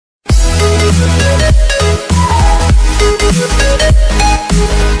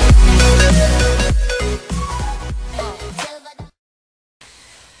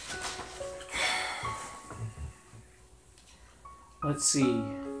let's see.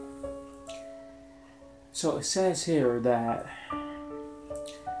 So it says here that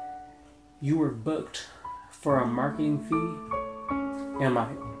you were booked for a marketing fee.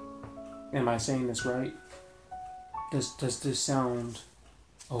 Am I saying this right? Does this sound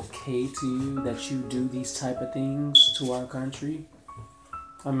okay to you that you do these type of things to our country?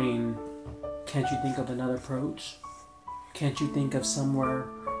 I mean, can't you think of another approach? Can't you think of somewhere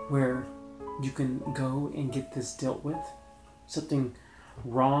where you can go and get this dealt with? Something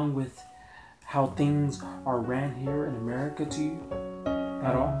wrong with how things are ran here in America to you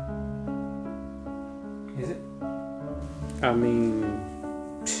at all? Is it? I mean,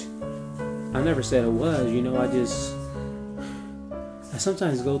 I never said it was, you know, I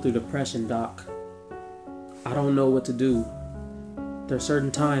sometimes go through depression, Doc. I don't know what to do. There's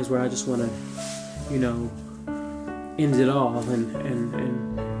certain times where I just want to, you know, end it all and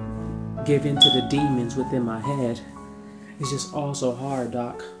give in to the demons within my head. It's just all so hard,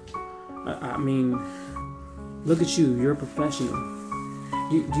 Doc. I mean, look at you. You're a professional.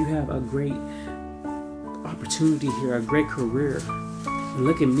 You have a great opportunity here, a great career. And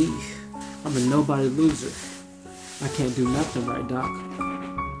look at me. I'm a nobody loser. I can't do nothing right, Doc.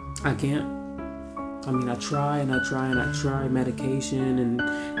 I can't. I mean, I try medication and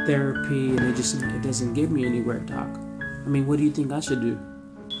therapy, and it doesn't get me anywhere, Doc. I mean, what do you think I should do?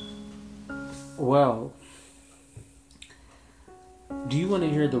 Well, do you want to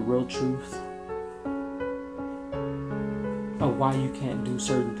hear the real truth of why you can't do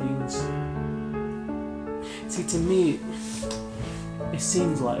certain things? See, to me, it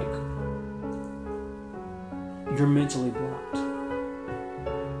seems like you're mentally blocked.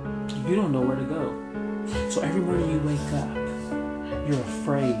 You don't know where to go. So every morning you wake up, you're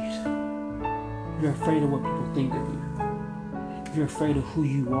afraid. You're afraid of what people think of you. You're afraid of who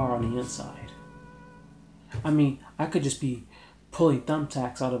you are on the inside. I mean, I could just be pulling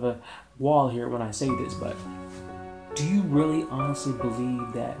thumbtacks out of a wall here when I say this, but do you really honestly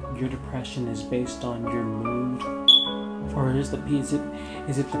believe that your depression is based on your mood? Or is it the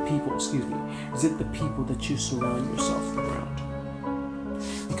people that you surround yourself around?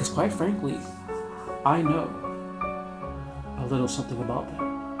 Because quite frankly, I know a little something about that.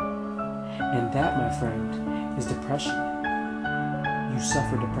 And that, my friend, is depression. You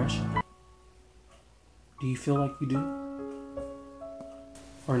suffer depression. Do you feel like you do?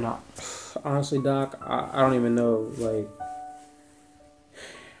 Or not? Honestly, Doc, I don't even know. Like,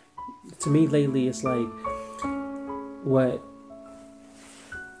 to me lately, it's like what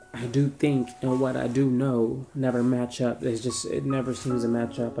I do think and what I do know never match up. It never seems to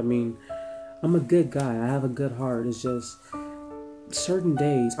match up. I mean, I'm a good guy. I have a good heart. It's just certain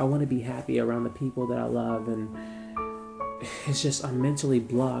days I want to be happy around the people that I love, and it's just I'm mentally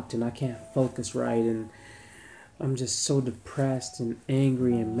blocked and I can't focus right, and I'm just so depressed and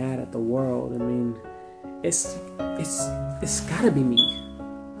angry and mad at the world. I mean, it's gotta be me.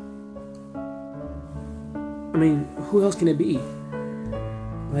 I mean, who else can it be?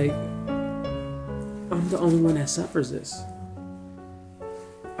 Like, I'm the only one that suffers this.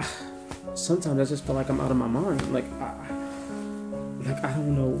 Sometimes I just feel like I'm out of my mind. Like I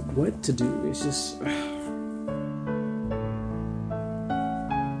don't know what to do. It's just,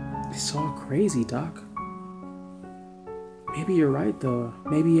 it's all crazy, Doc. Maybe you're right, though.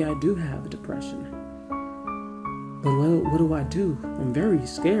 Maybe I do have depression. But what do I do? I'm very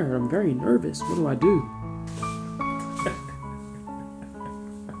scared. I'm very nervous. What do I do?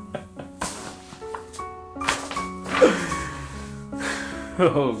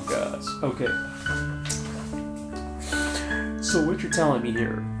 Oh, gosh. Okay. So what you're telling me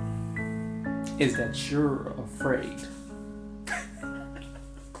here is that you're afraid.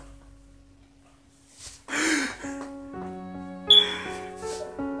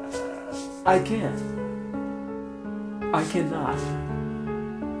 I can't. I cannot.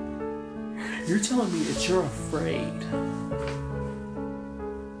 You're telling me that you're afraid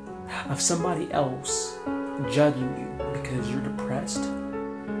of somebody else judging you because you're depressed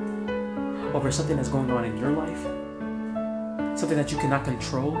over something that's going on in your life, something that you cannot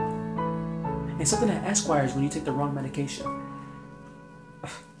control, and something that esquires when you take the wrong medication.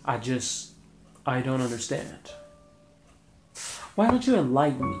 I don't understand. Why don't you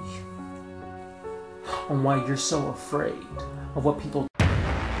enlighten me on why you're so afraid of what people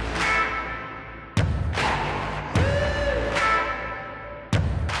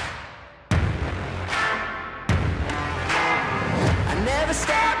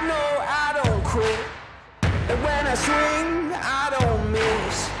stop, no, I don't quit. And when I swing, I don't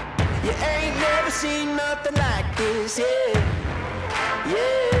miss. You ain't never seen nothing like this, yeah,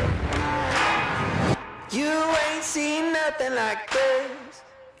 yeah. You ain't seen nothing like this.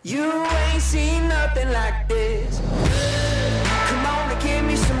 You ain't seen nothing like this. Come on and give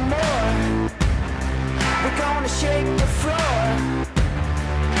me some more. We're gonna shake the floor,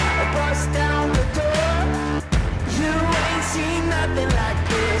 bust down the door. You ain't seen nothing like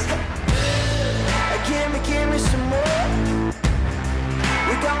this. Give me some more.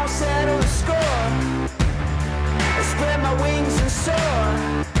 We're gonna settle the score, spread my wings and soar.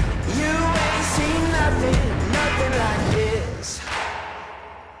 You ain't seen nothing like this.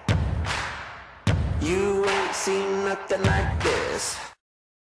 You ain't seen nothing like this.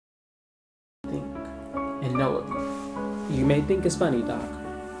 Think and know of you. You may think it's funny, Doc,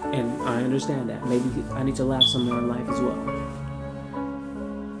 and I understand that. Maybe I need to laugh somewhere in life as well.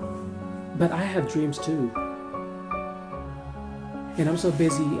 But I have dreams too. And I'm so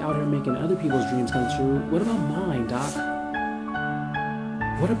busy out here making other people's dreams come true. What about mine, Doc?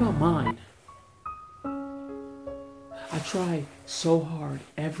 What about mine? I try so hard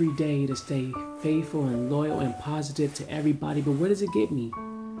every day to stay faithful and loyal and positive to everybody, but where does it get me?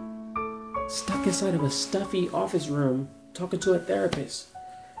 Stuck inside of a stuffy office room talking to a therapist.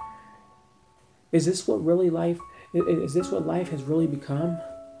 Is this what life has really become?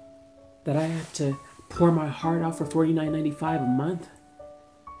 That I have to pour my heart out for $49.95 a month?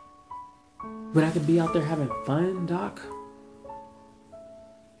 But I could be out there having fun, Doc?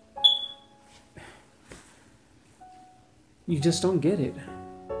 You just don't get it.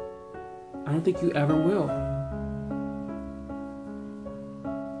 I don't think you ever will.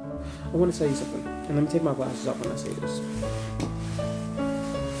 I want to tell you something, and let me take my glasses off when I say this.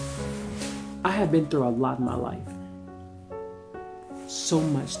 I have been through a lot in my life. So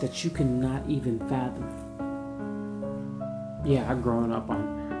much that you cannot even fathom. Yeah, I've grown up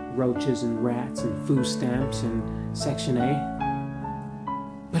on roaches and rats and food stamps and Section A.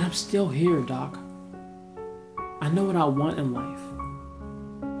 But I'm still here, Doc. I know what I want in life.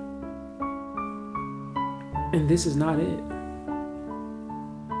 And this is not it.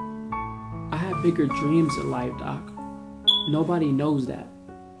 I have bigger dreams in life, Doc. Nobody knows that.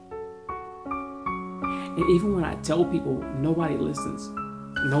 And even when I tell people, nobody listens.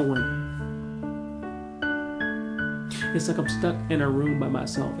 No one. It's like I'm stuck in a room by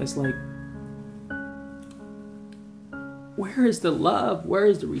myself. It's like, where is the love? Where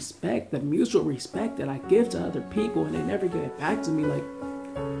is the respect, the mutual respect that I give to other people, and they never give it back to me? Like,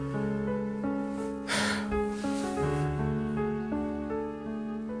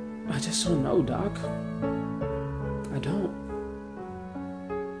 I just don't know, Doc. I don't.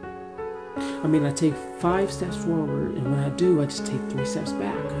 I mean, I take 5 steps forward, and when I do, I just take 3 steps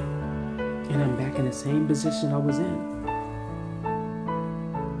back. And I'm back in the same position I was in.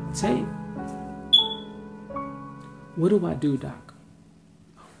 Same. What do I do, Doc?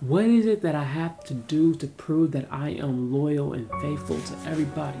 What is it that I have to do to prove that I am loyal and faithful to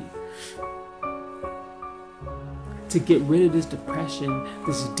everybody? To get rid of this depression,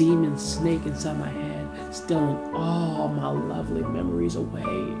 this demon snake inside my head, stealing all my lovely memories away,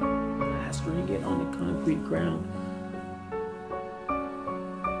 plastering it on the concrete ground.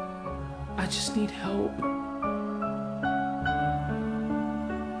 I just need help.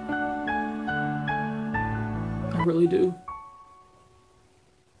 I really do.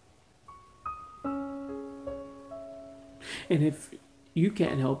 And if you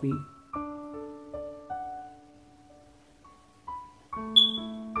can't help me,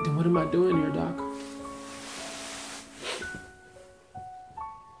 then what am I doing here, Doc?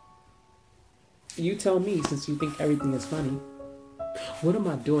 You tell me, since you think everything is funny. What am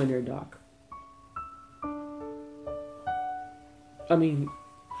I doing here, Doc? I mean,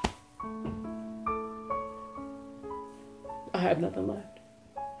 I have nothing left.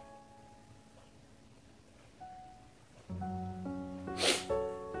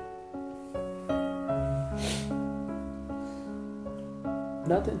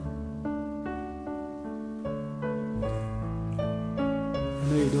 Nothing. I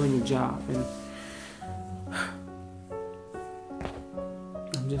know you're doing your job, and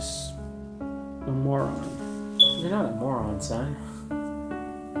I'm just a moron. You're not a moron, son.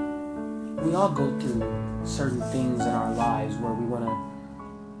 We all go through certain things in our lives where we want to,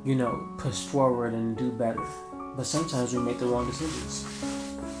 push forward and do better. But sometimes we make the wrong decisions.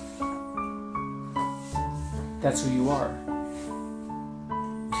 That's who you are.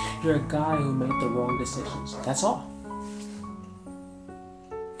 You're a guy who made the wrong decisions. That's all.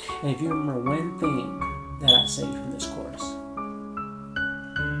 And if you remember one thing that I say from this course,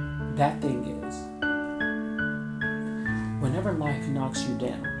 that thing is, whenever life knocks you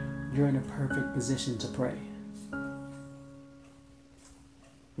down, you're in a perfect position to pray.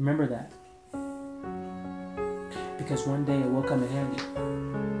 Remember that. because one day it will come in handy.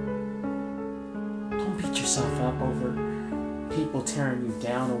 Don't beat yourself up over people tearing you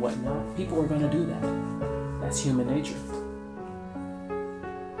down or whatnot. People are going to do that. That's human nature.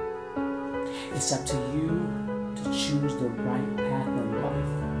 It's up to you to choose the right path in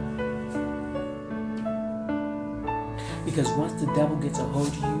life. Because once the devil gets a hold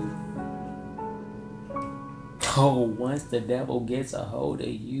of you, once the devil gets a hold of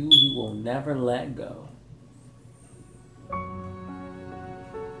you, he will never let go.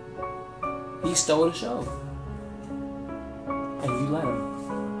 He stole the show. And you let him.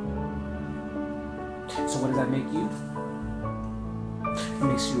 So what does that make you? It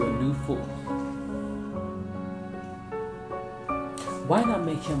makes you a new fool. Why not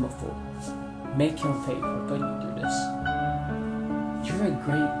make him a fool? Make him pay for putting you through this. You're a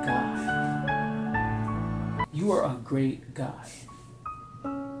great guy. You are a great guy.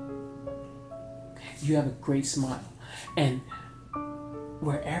 You have a great smile. And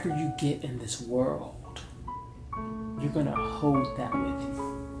wherever you get in this world, you're going to hold that with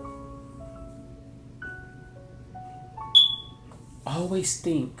you. Always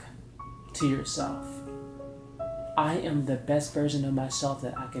think to yourself, I am the best version of myself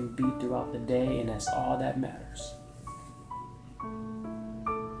that I can be throughout the day, and that's all that matters.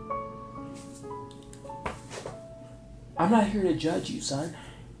 I'm not here to judge you, son.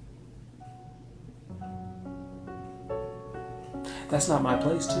 That's not my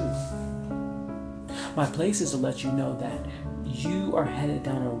place, too. My place is to let you know that you are headed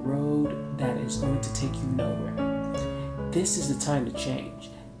down a road that is going to take you nowhere. This is the time to change.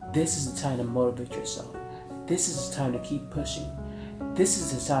 This is the time to motivate yourself. This is the time to keep pushing. This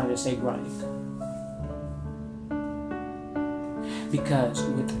is the time to stay grinding. Because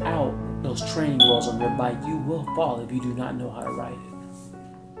without those training wheels on your bike, you will fall if you do not know how to ride it.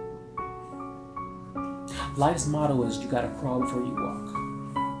 Life's motto is you gotta crawl before you walk.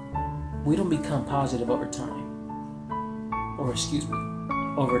 We don't become positive over time. Or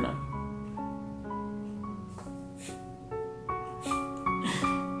overnight.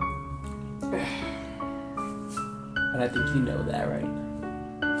 But I think you know that, right?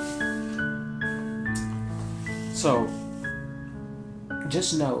 So,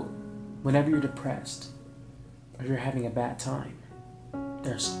 just know, whenever you're depressed or you're having a bad time,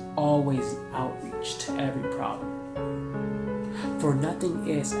 there's always outreach to every problem. For nothing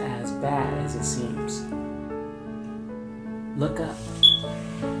is as bad as it seems. Look up.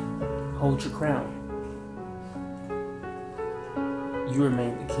 Hold your crown. You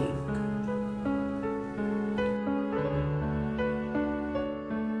remain the king.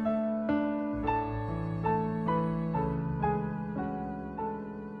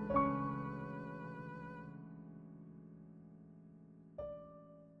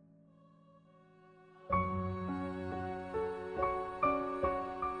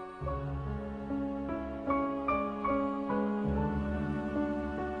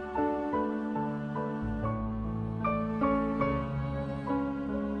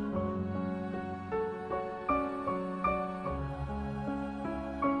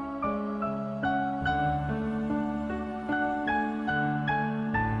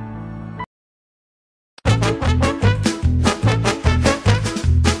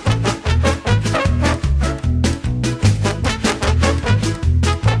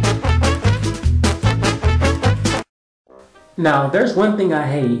 Now, there's one thing I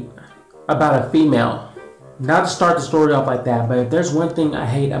hate about a female. Not to start the story off like that, but if there's one thing I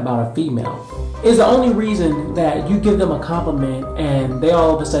hate about a female, is the only reason that you give them a compliment and they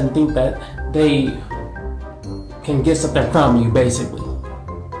all of a sudden think that they can get something from you, basically.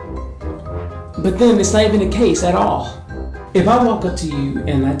 But then it's not even the case at all. If I walk up to you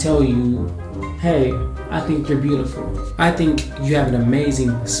and I tell you, hey, I think you're beautiful. I think you have an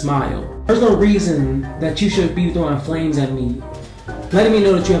amazing smile. There's no reason that you should be throwing flames at me, letting me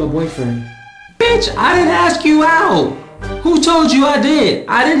know that you have a boyfriend. Bitch, I didn't ask you out. Who told you I did?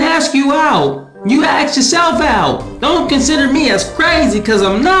 I didn't ask you out. You asked yourself out. Don't consider me as crazy, because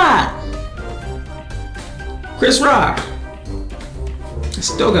I'm not. Chris Rock.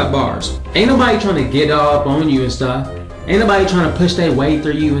 Still got bars. Ain't nobody trying to get up on you and stuff. Ain't nobody trying to push their way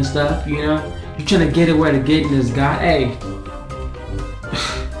through you and stuff, you know? You trying to get it where to get in this guy. Hey,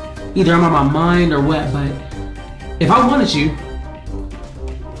 either I'm on my mind or what, but if I wanted you,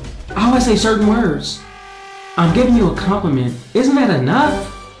 I always say certain words. I'm giving you a compliment. Isn't that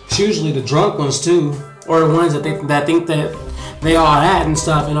enough? It's usually the drunk ones too, or the ones that think that they all that and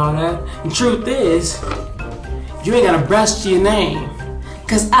stuff and all that. And truth is, you ain't gotta brush your name,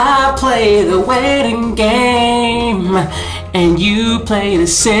 'cause I play the waiting game and you play the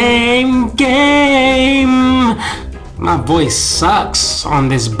same game. My voice sucks on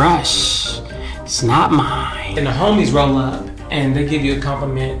this brush. It's not mine. And the homies roll up and they give you a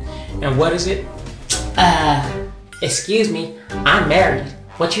compliment. And what is it? Excuse me, I'm married.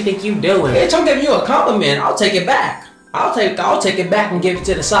 What you think you doing? Bitch, I'm giving you a compliment. I'll take it back. I'll take it back and give it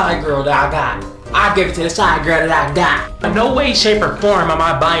to the side girl that I got. I'll give it to the side girl that I got. In no way, shape, or form am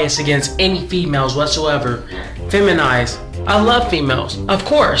I biased against any females whatsoever. Feminized. I love females. Of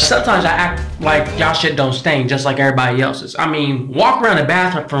course, sometimes I act like y'all shit don't stink just like everybody else's. I mean, walk around the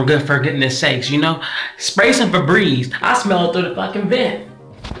bathroom for goodness sakes, you know? Spray some Febreze. I smell it through the fucking vent.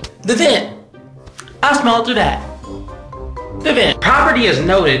 The vent. I smell it through that. The vent. Property is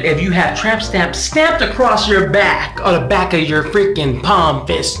noted if you have tramp stamps stamped across your back or the back of your freaking palm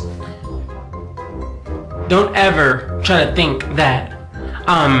fist. Don't ever try to think that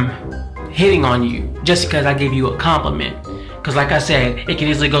I'm hitting on you just because I gave you a compliment. Because like I said, it can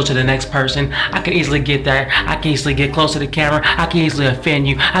easily go to the next person. I can easily get that. I can easily get close to the camera. I can easily offend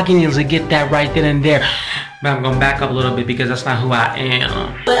you. I can easily get that right then and there. But I'm going to back up a little bit because that's not who I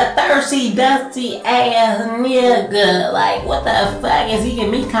am. But thirsty, dusty ass nigga. Like, what the fuck is he giving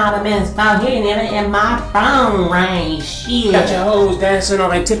me compliments about hitting it in my phone range? Shit. Got your hoes dancing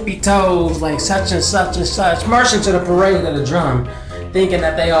on their tippy toes like such and such and such. Marching to the parade of the drum. Thinking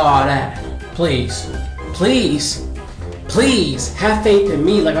that they all that. Please. Please. Please have faith in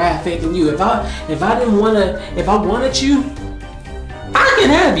me like I have faith in you. If I wanted you, I can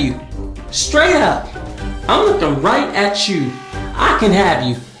have you. Straight up. I'm looking right at you. I can have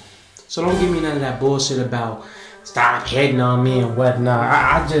you. So don't give me none of that bullshit about stop hitting on me and whatnot.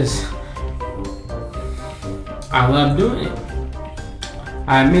 I love doing it.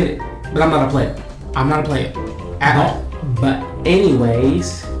 I admit it. But I'm not a player. I'm not a player at all. But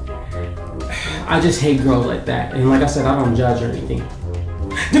anyways, I just hate girls like that. And like I said, I don't judge or anything.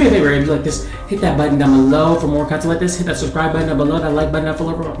 Do me a favor, if you like this, hit that button down below for more content like this. Hit that subscribe button down below, that like button down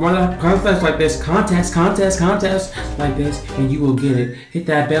below for more contests like this. Contests like this, and you will get it. Hit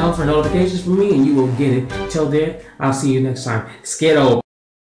that bell for notifications from me, and you will get it. Till then, I'll see you next time. Skittle.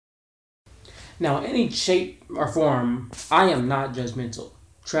 Now, any shape or form, I am not judgmental.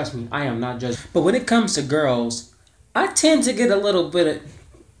 Trust me, I am not judgmental. But when it comes to girls, I tend to get a little bit of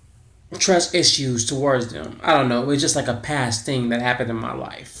trust issues towards them. I don't know. It's just like a past thing that happened in my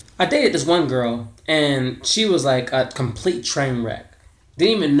life. I dated this one girl, and she was like a complete train wreck.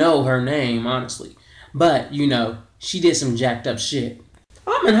 Didn't even know her name, honestly. But, you know, she did some jacked up shit.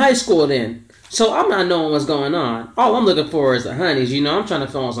 I'm in high school then, so I'm not knowing what's going on. All I'm looking for is the honeys, you know? I'm trying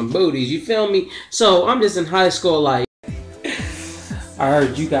to fill on some booties, you feel me? So I'm just in high school like, I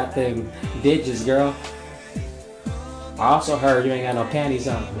heard you got them digits, girl. I also heard you ain't got no panties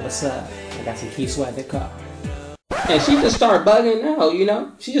on. What's up? I got some key sweat to car. And she just started bugging out, you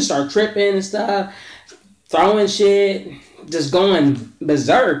know? She just started tripping and stuff, throwing shit, just going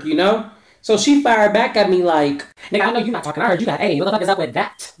berserk, you know? So she fired back at me like, nigga, I know you're not talking. I heard you got A. What the fuck is up with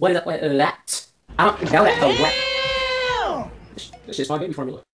that? What is up with that? I don't know that. This shit's not getting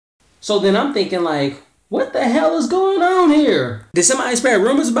formula. So then I'm thinking like, what the hell is going on here? Did somebody spread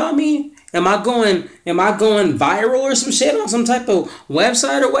rumors about me? Am I going viral or some shit on some type of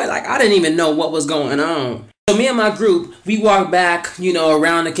website or what? Like, I didn't even know what was going on. So me and my group, we walked back, you know,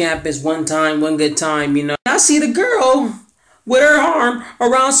 around the campus one good time, you know. I see the girl with her arm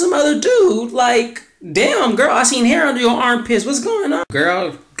around some other dude. Like, damn, girl, I seen hair under your armpits. What's going on?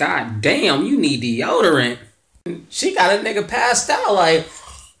 Girl, god damn, you need deodorant. She got a nigga passed out like,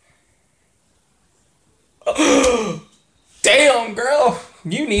 damn, girl,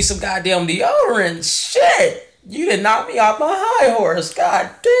 you need some goddamn deodorant. Shit, you did knock me off my high horse.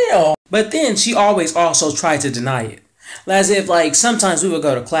 God damn. But then she always also tried to deny it. As if like sometimes we would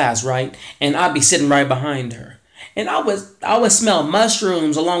go to class, right? And I'd be sitting right behind her. And I would smell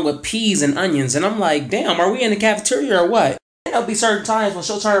mushrooms along with peas and onions. And I'm like, damn, are we in the cafeteria or what? And there'll be certain times when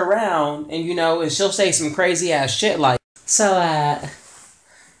she'll turn around and, you know, and she'll say some crazy ass shit like, So, I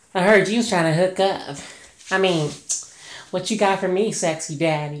heard you was trying to hook up. I mean, what you got for me, sexy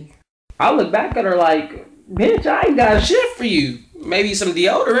daddy? I look back at her like, bitch, I ain't got shit for you. Maybe some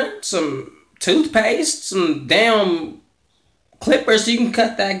deodorant, some toothpaste, some damn clippers so you can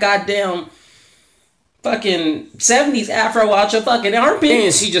cut that goddamn fucking 70s afro out your fucking armpit.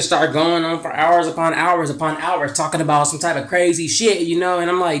 And she just started going on for hours upon hours talking about some type of crazy shit, you know? And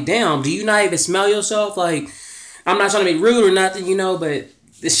I'm like, damn, do you not even smell yourself? Like, I'm not trying to be rude or nothing, you know, but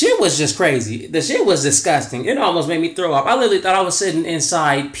the shit was just crazy. The shit was disgusting. It almost made me throw up. I literally thought I was sitting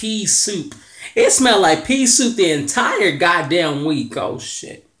inside pea soup. It smelled like pea soup the entire goddamn week. Oh,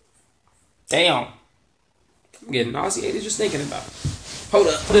 shit. Damn. I'm getting nauseated just thinking about it. Hold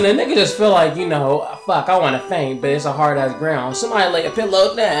up. Then the nigga just feel like, you know, fuck, I want to faint, but it's a hard ass ground. Somebody lay a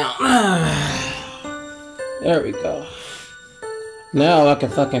pillow down. There we go. Now I can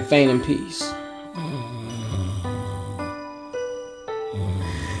fucking faint in peace.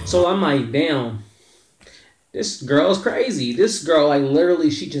 So I'm like, damn, this girl's crazy. This girl, like, literally,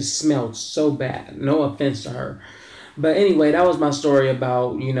 she just smelled so bad. No offense to her. But anyway, that was my story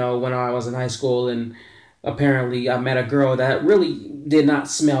about, you know, when I was in high school, and apparently I met a girl that really did not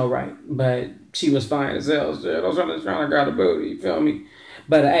smell right, but she was fine as hell. Shit. I was trying to grab the booty, you feel me?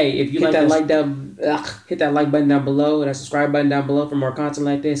 But hey, if you hit that like down, hit that like button down below, that subscribe button down below for more content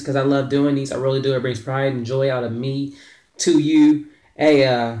like this, because I love doing these. I really do. It brings pride and joy out of me to you.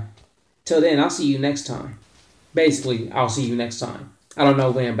 Hey, till then, I'll see you next time. Basically, I'll see you next time. I don't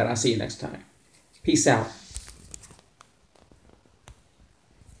know when, but I'll see you next time. Peace out.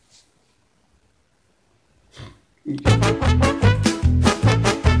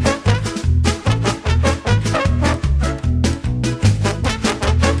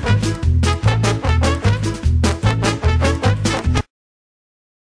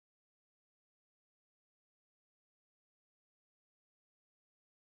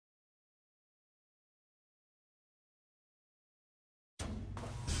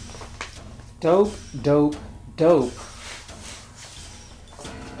 Dope, dope, dope.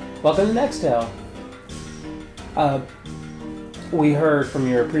 Welcome to Nextel. We heard from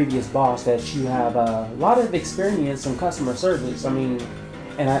your previous boss that you have a lot of experience in customer service. I mean,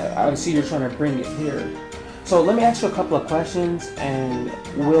 and I see you're trying to bring it here. So let me ask you a couple of questions and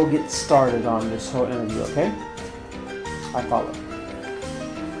we'll get started on this whole interview, okay? I follow.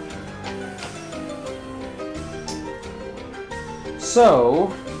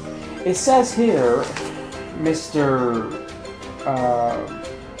 So, it says here, Mr.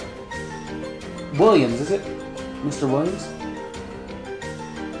 Williams, is it? Mr. Williams?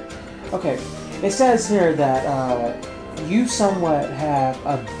 Okay. It says here that you somewhat have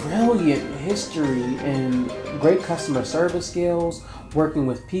a brilliant history in great customer service skills, working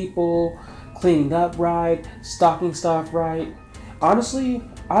with people, cleaning up right, stocking stuff right. Honestly,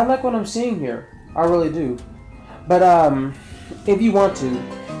 I like what I'm seeing here. I really do. But if you want to,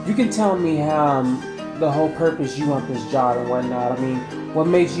 you can tell me the whole purpose you want this job and whatnot. I mean, what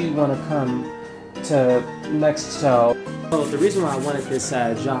made you want to come to Nextel? Well, the reason why I wanted this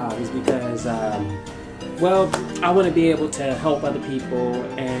job is because, well, I want to be able to help other people,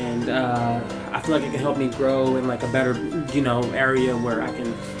 and I feel like it can help me grow in like a better, you know, area where I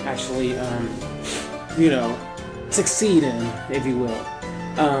can actually, you know, succeed in, if you will.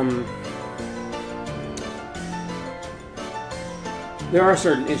 There are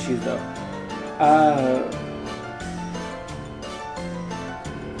certain issues though.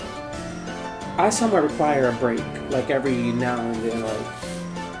 I somewhat require a break, like every now and then. Like,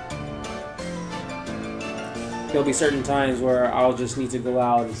 there'll be certain times where I'll just need to go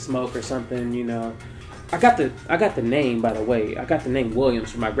out and smoke or something, you know. I got the name, by the way. I got the name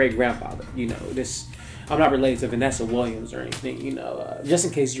Williams from my great grandfather. You know, this. I'm not related to Vanessa Williams or anything, you know. Just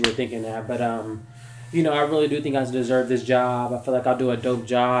in case you were thinking that, but you know, I really do think I deserve this job. I feel like I'll do a dope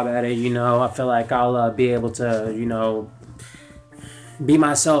job at it, you know. I feel like I'll be able to, you know, be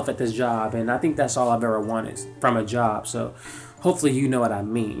myself at this job. And I think that's all I've ever wanted from a job. So hopefully you know what I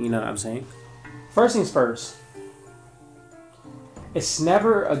mean. You know what I'm saying? First things first. It's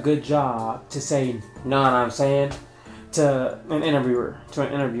never a good job to say, know what I'm saying, to an interviewer,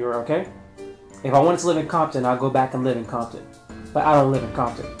 okay? If I wanted to live in Compton, I'll go back and live in Compton. But I don't live in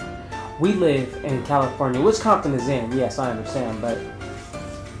Compton. We live in California, which Compton is in. Yes, I understand, but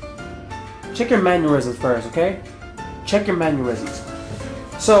check your mannerisms first, okay? Check your mannerisms.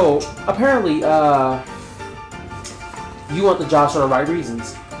 So, apparently, you want the job for the right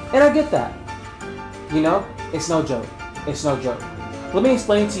reasons. And I get that. You know, it's no joke. It's no joke. Let me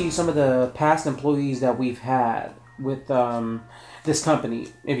explain to you some of the past employees that we've had with this company,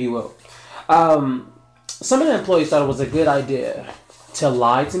 if you will. Some of the employees thought it was a good idea to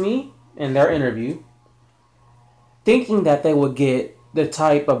lie to me in their interview, thinking that they would get the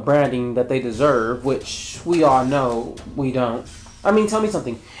type of branding that they deserve, which we all know we don't. I mean, tell me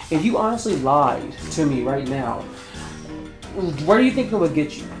something. If you honestly lied to me right now, where do you think it would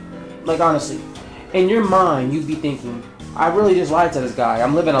get you? Like, honestly, in your mind, you'd be thinking, I really just lied to this guy.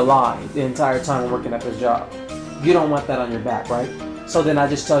 I'm living a lie the entire time I'm working at this job. You don't want that on your back, right? So then I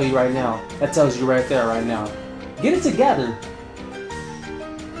just tell you right now, that tells you right there, right now, get it together.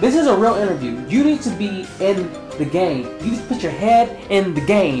 This is a real interview. You need to be in the game. You need to put your head in the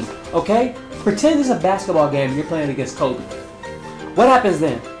game, okay? Pretend it's a basketball game and you're playing against Kobe. What happens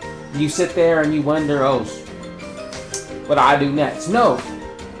then? You sit there and you wonder, oh, what I do next. No.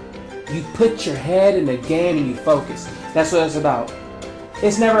 You put your head in the game and you focus. That's what it's about.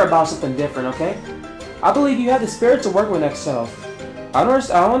 It's never about something different, okay? I believe you have the spirit to work with Excel. I don't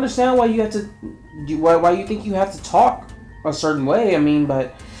understand why you have to, why you think you have to talk a certain way. I mean,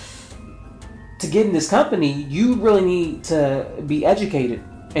 but to get in this company, you really need to be educated.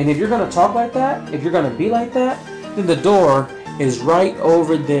 And if you're gonna talk like that, if you're gonna be like that, then the door is right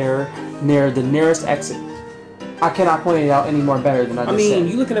over there near the nearest exit. I cannot point it out any more better than I just said.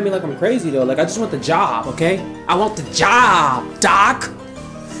 You looking at me like I'm crazy though. Like I just want the job, okay? I want the job, Doc.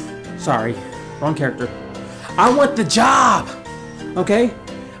 Sorry, wrong character. I want the job, okay?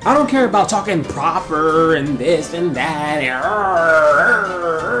 I don't care about talking proper and this and that.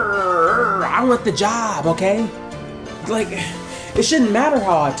 I want the job, okay? Like, it shouldn't matter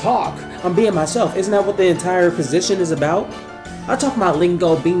how I talk. I'm being myself. Isn't that what the entire position is about? I talk my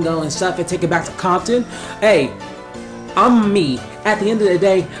lingo, bingo, and stuff and take it back to Compton. Hey, I'm me. At the end of the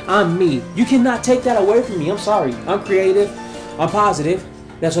day, I'm me. You cannot take that away from me. I'm sorry. I'm creative. I'm positive.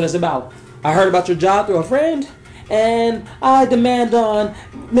 That's what it's about. I heard about your job through a friend, and I demand on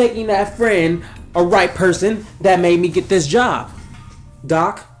making that friend a right person that made me get this job.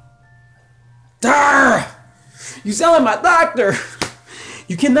 Doc? Darr! You sound like my doctor!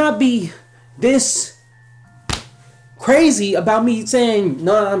 You cannot be this crazy about me saying,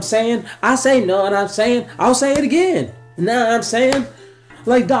 know what I'm saying? I say, know what I'm saying? I'll say it again. Know what I'm saying?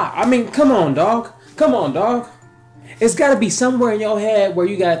 Like, Doc, I mean, come on, dog. Come on, dog. It's gotta be somewhere in your head where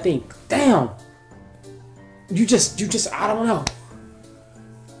you gotta think, damn. You just, I don't know.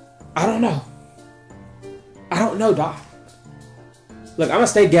 I don't know. I don't know, Doc. Look, I'm gonna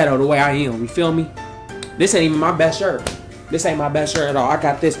stay ghetto the way I am, you feel me? This ain't even my best shirt. This ain't my best shirt at all. I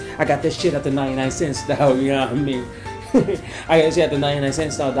got this shit at the 99 cents though, you know what I mean? I got this shit at the 99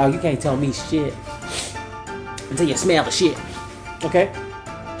 cents though, dog. You can't tell me shit until you smell the shit. Okay?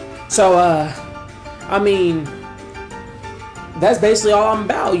 So, I mean, that's basically all I'm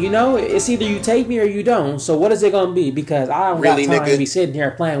about, you know? It's either you take me or you don't. So what is it gonna be? Because I don't got time to be sitting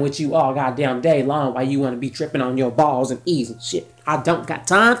here playing with you all goddamn day long while you wanna be tripping on your balls and E's and shit. I don't got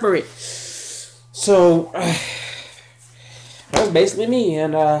time for it. So that's basically me,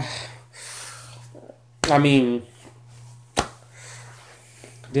 and I mean,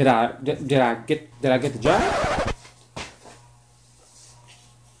 did I get the job?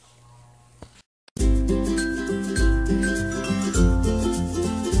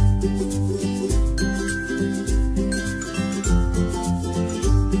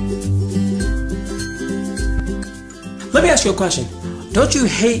 Let me ask you a question. Don't you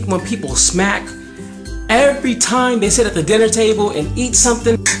hate when people smack every time they sit at the dinner table and eat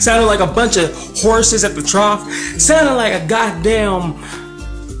something? Sounded like a bunch of horses at the trough. Sounded like a goddamn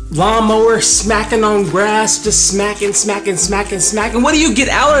lawnmower smacking on grass, just smacking. What do you get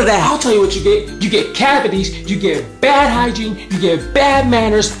out of that? I'll tell you what you get. You get cavities, you get bad hygiene, you get bad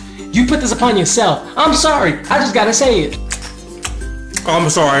manners. You put this upon yourself. I'm sorry. I just gotta say it. I'm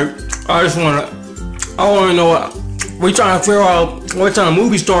sorry. I wanna know what we trying to figure out what time the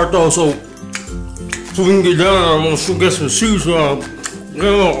movie start though, so we can get down there and get some shoes. Then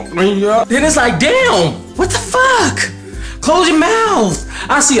it's like, damn, what the fuck? Close your mouth.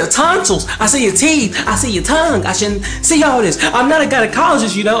 I see your tonsils. I see your teeth. I see your tongue. I shouldn't see all this. I'm not a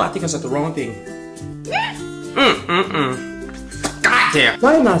gynecologist, you know. I think I said the wrong thing. Goddamn.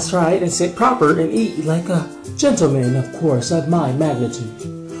 Why not try it and sit proper and eat like a gentleman, of course, of my magnitude?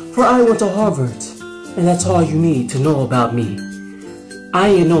 For I went to Harvard, and that's all you need to know about me.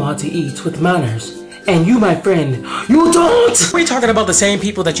 I know how to eat with manners. And you, my friend, you don't! We talking about the same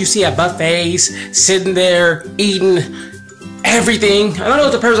people that you see at buffets, sitting there, eating everything. I don't know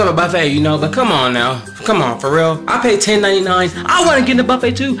what the purpose of a buffet, you know, but come on now. Come on, for real. I paid $10.99. I want to get in the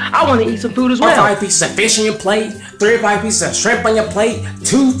buffet too. I want to eat some food as well. 5 pieces of fish on your plate, 3 or 5 pieces of shrimp on your plate,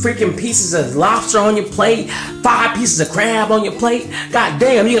 2 freaking pieces of lobster on your plate, 5 pieces of crab on your plate. God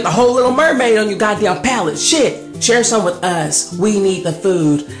damn, you got the whole Little Mermaid on your goddamn palate. Shit. Share some with us. We need the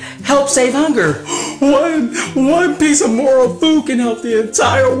food. Help save hunger. One piece of moral food can help the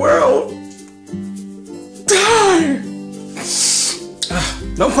entire world.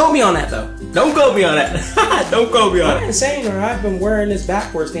 Don't quote me on that though. Don't quote me on that. Don't quote me on it. I'm insane, or I've been wearing this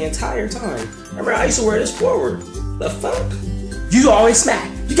backwards the entire time. Remember, I used to wear this forward. The fuck? You always smack.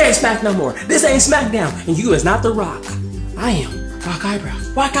 You can't smack no more. This ain't SmackDown, and you is not The Rock. I am Rock Eyebrows.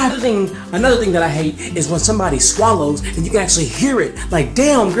 Another thing that I hate is when somebody swallows and you can actually hear it. Like,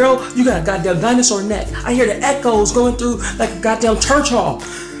 damn, girl, you got a goddamn dinosaur neck. I hear the echoes going through like a goddamn church hall.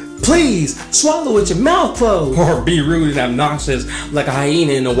 Please, swallow with your mouth closed. Or be rude and obnoxious like a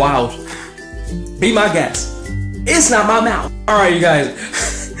hyena in the wild. Be my guest. It's not my mouth. Alright, you guys.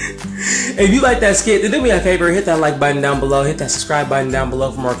 If you like that skit, then do me a favor, hit that like button down below, hit that subscribe button down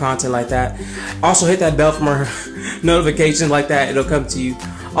below for more content like that. Also hit that bell for more notifications like that, it'll come to you.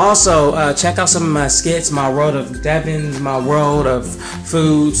 Also, check out some of my skits, my world of Devin, my world of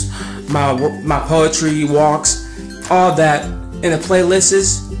foods, my poetry walks, all that in the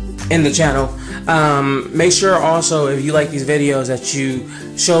playlists in the channel. Make sure also, if you like these videos, that you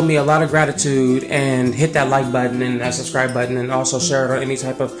show me a lot of gratitude and hit that like button and that subscribe button, and also share it on any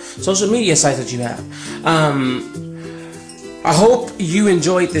type of social media sites that you have. I hope you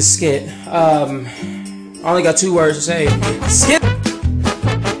enjoyed this skit. I only got 2 words to say. Skit!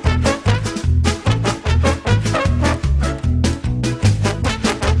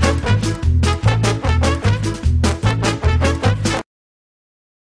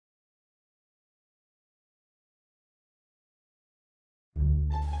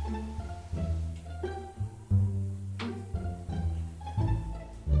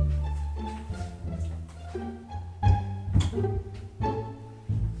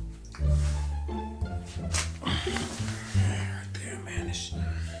 Damn, man, this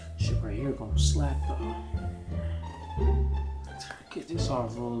shit right here gonna slap though. Get this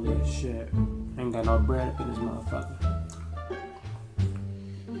off all this shit. Ain't got no bread up in this motherfucker.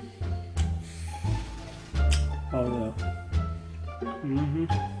 Oh yeah.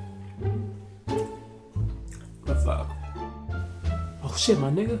 The fuck? Oh shit, my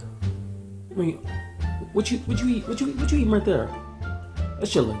nigga. I mean, what you eating right there? That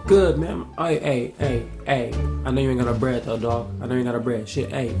shit look good, man. Hey. I know you ain't got no bread though, dog. I know you ain't got no bread.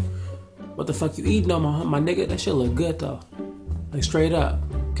 Shit, hey. What the fuck you eating on my nigga? That shit look good though. Like straight up.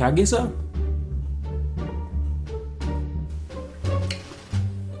 Can I get some?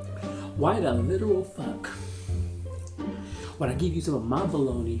 Why the literal fuck would I give you some of my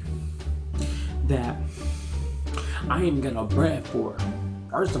bologna that I ain't even got no bread for?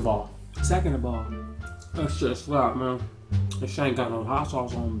 First of all. Second of all, that shit slap, man. This shit ain't got no hot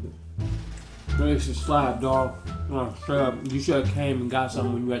sauce on it. This shit slap, dog. Straight up. You should have came and got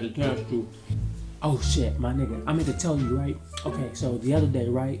something when you had the chance to. Oh shit, my nigga. I meant to tell you, right? Okay, so the other day,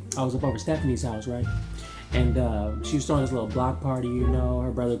 right? I was up over Stephanie's house, right? And she was throwing this little block party, you know,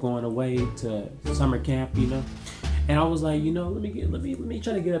 her brother going away to summer camp, you know. And I was like, you know, let me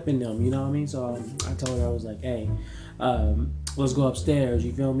try to get up in them, you know what I mean? So I told her, I was like, hey, let's go upstairs,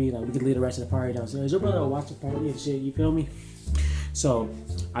 you feel me? Like, we could leave the rest of the party downstairs. Your brother will watch the party and shit, you feel me? So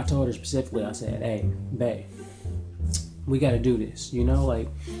I told her specifically, I said, hey, babe, we gotta do this, you know? Like,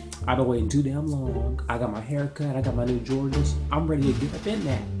 I've been waiting too damn long. I got my hair cut, I got my new Jordans. I'm ready to get up in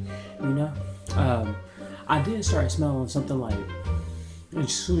that, you know? I did start smelling something like,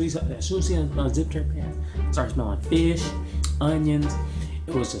 as soon as she unzipped her pants, I started smelling fish, onions.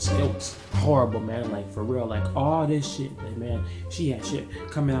 It was horrible, man. Like, for real, like all this shit, like, man, she had shit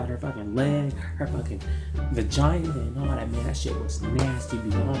coming out her fucking leg, her fucking vagina, and all that, man. That shit was nasty,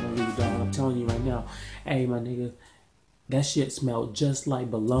 dude. I don't believe, dog. I'm telling you right now. Hey, my nigga, that shit smelled just like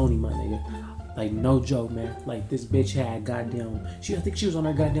bologna, my nigga. Like, no joke, man. Like, this bitch had goddamn, I think she was on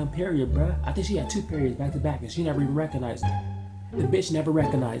her goddamn period, bruh. I think she had 2 periods back to back, and she never even recognized it. The bitch never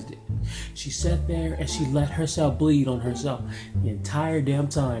recognized it. She sat there and she let herself bleed on herself the entire damn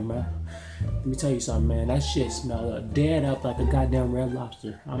time, bro. Let me tell you something, man. That shit smelled dead up like a goddamn Red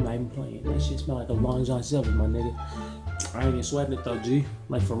Lobster. I'm not even playing. That shit smelled like a Long John Silver, my nigga. I ain't even sweating it though, G.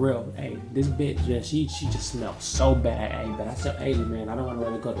 Like, for real. Hey, this bitch, yeah, she just smelled so bad. Hey, but I said, hey, man, I don't want to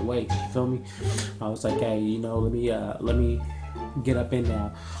let it go to waste. You feel me? I was like, hey, you know, let me get up in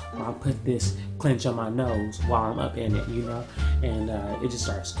there while I put this clench on my nose while I'm up in it, you know, and it just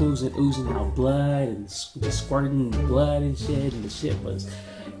starts oozing out blood and just squirting blood and shit, and the shit was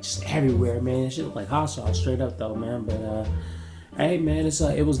just everywhere, man. It shit looked like hot sauce, straight up though, man. But hey, man,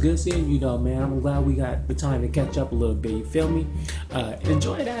 it was good seeing you though, man. I'm glad we got the time to catch up a little bit. You feel me?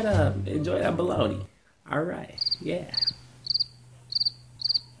 Enjoy that bologna. All right, yeah.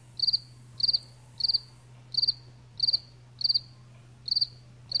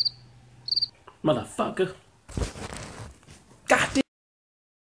 Motherfucker. Goddamn.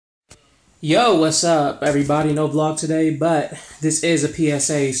 Yo, what's up, everybody? No vlog today, but this is a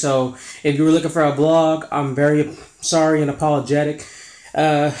PSA. So if you were looking for a vlog, I'm very sorry and apologetic.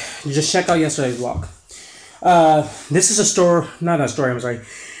 Just check out yesterday's vlog. This is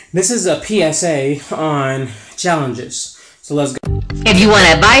This is a PSA on challenges. So let's go. If you want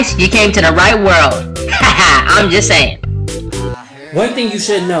advice, you came to the right world. Haha, I'm just saying. One thing you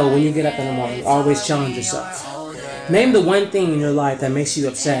should know when you get up in the morning, always challenge yourself. Name the one thing in your life that makes you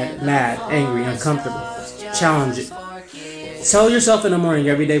upset, mad, angry, uncomfortable. Challenge it. Tell yourself in the morning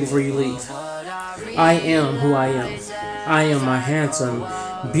every day before you leave, I am who I am. I am a handsome,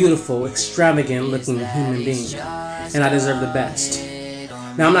 beautiful, extravagant looking human being, and I deserve the best.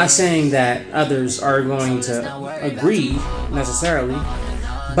 Now, I'm not saying that others are going to agree necessarily,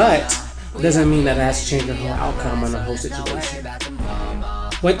 but it doesn't mean that it has to change the whole outcome on the whole situation.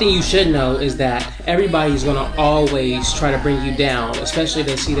 One thing you should know is that everybody's going to always try to bring you down, especially if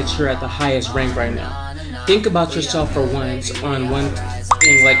they see that you're at the highest rank right now. Think about yourself for once on one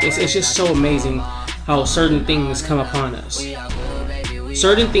thing. Like, it's just so amazing how certain things come upon us.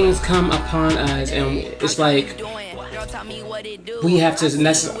 Certain things come upon us, and it's like we have to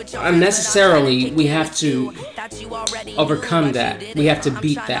unnecessarily we have to overcome that. We have to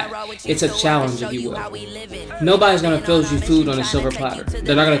beat that. It's a challenge, if you will. Nobody's gonna feed you food on a silver platter.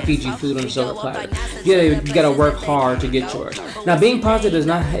 They're not gonna feed you food on a silver platter. You gotta work hard to get yours. Now, being positive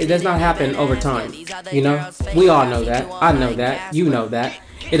does not happen over time. You know, we all know that. I know that. You know that.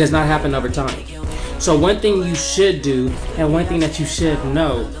 It does not happen over time. So one thing you should do, and one thing that you should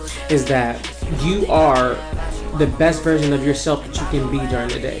know, is that you are the best version of yourself that you can be during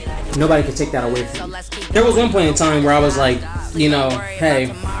the day. Nobody can take that away from you. There was one point in time where I was like, you know,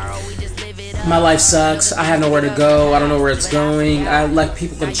 hey, my life sucks. I have nowhere to go. I don't know where it's going. I let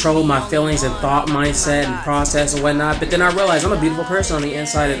people control my feelings and thought mindset and process and whatnot. But then I realized I'm a beautiful person on the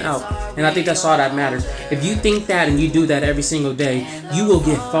inside and out. And I think that's all that matters. If you think that and you do that every single day, you will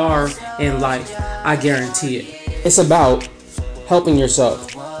get far in life. I guarantee it. It's about helping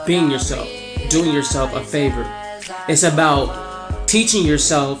yourself, being yourself, doing yourself a favor. It's about teaching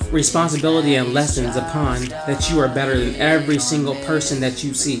yourself responsibility and lessons upon that you are better than every single person that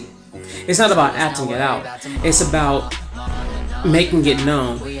you see. It's not about acting it out. It's about making it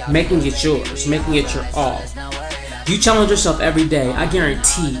known, making it yours, making it your all. You challenge yourself every day. I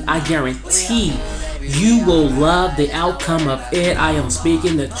guarantee you will love the outcome of it. I am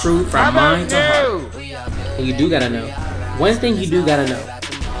speaking the truth from mind to heart. And you do gotta know. One thing you do gotta know.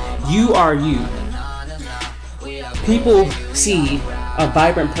 You are you. People see a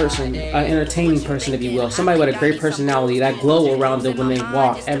vibrant person, an entertaining person, if you will, somebody with a great personality, that glow around them when they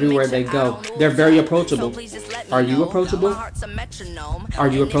walk, everywhere they go. They're very approachable. Are you approachable? Are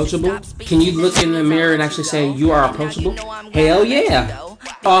you approachable? Can you look in the mirror and actually say you are approachable? Hell yeah!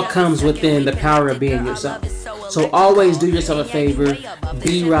 All comes within the power of being yourself. So always do yourself a favor,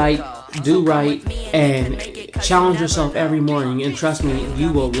 be right, do right, and challenge yourself every morning, and trust me,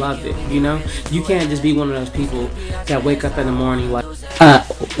 you will love it. You know, you can't just be one of those people that wake up in the morning like,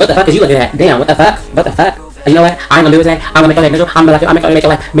 what the fuck is you looking at? Damn, what the fuck? What the fuck? You know what? I ain't gonna do that. I'm gonna make your life miserable. I'm gonna make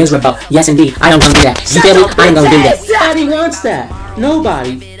your life miserable. Yes, indeed. I am gonna do that. You feel me? I ain't gonna do that. Nobody wants that.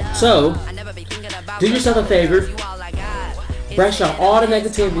 Nobody. So, do yourself a favor. Brush out all the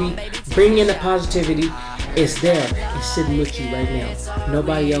negativity. Bring in the positivity. It's there. It's sitting with you right now.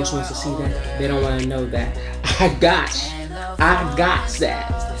 Nobody else wants to see that. They don't want to know that. I got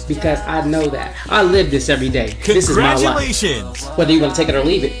that. Because I know that. I live this every day. This is my life. Whether you want to take it or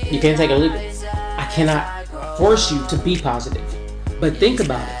leave it, you can't take it or leave it. I cannot force you to be positive. But think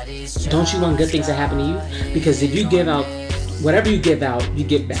about it. Don't you want good things to happen to you? Because if you give out, whatever you give out, you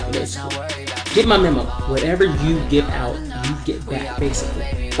get back, basically. Get my memo. Whatever you give out, you get back,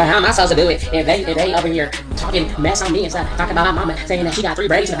 basically. But how am I supposed to do it if they over here talking mess on me and stuff, talking about my mama saying that she got 3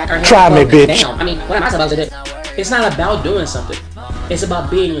 braids in the back of her head? Try me, bitch. Damn, I mean, what am I supposed to do? It's not about doing something. It's about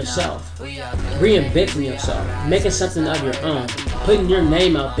being yourself. Reinventing yourself. Making something of your own. Putting your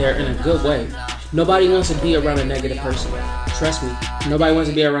name out there in a good way. Nobody wants to be around a negative person. Trust me. Nobody wants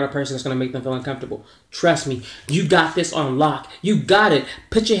to be around a person that's going to make them feel uncomfortable. Trust me. You got this on lock. You got it.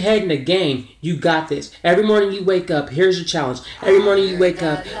 Put your head in the game. You got this. Every morning you wake up, here's your challenge. Every morning you wake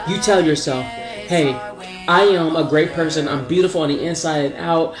up, you tell yourself, hey, I am a great person. I'm beautiful on the inside and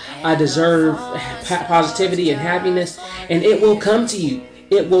out. I deserve positivity and happiness. And it will come to you.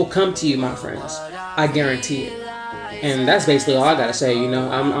 It will come to you, my friends. I guarantee it. And that's basically all I gotta say. You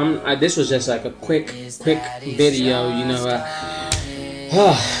know, this was just like a quick video. You know,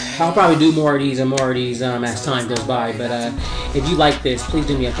 I'll probably do more of these and more of these as time goes by. But if you like this, please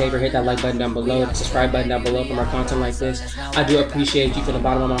do me a favor, hit that like button down below, the subscribe button down below for more content like this. I do appreciate you from the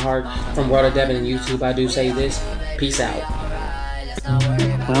bottom of my heart. From WorldOfDevin and YouTube, I do say this. Peace out.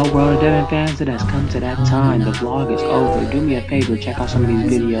 Well, WorldOfDevin fans, it has come to that time. The vlog is over. Do me a favor, check out some of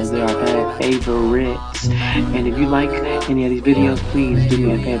these videos. They are bad favorites. And if you like any of these videos, please do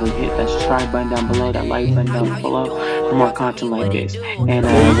me a favor, hit that subscribe button down below, that like button down below for more content like this. And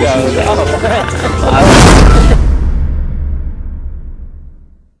we'll see you guys.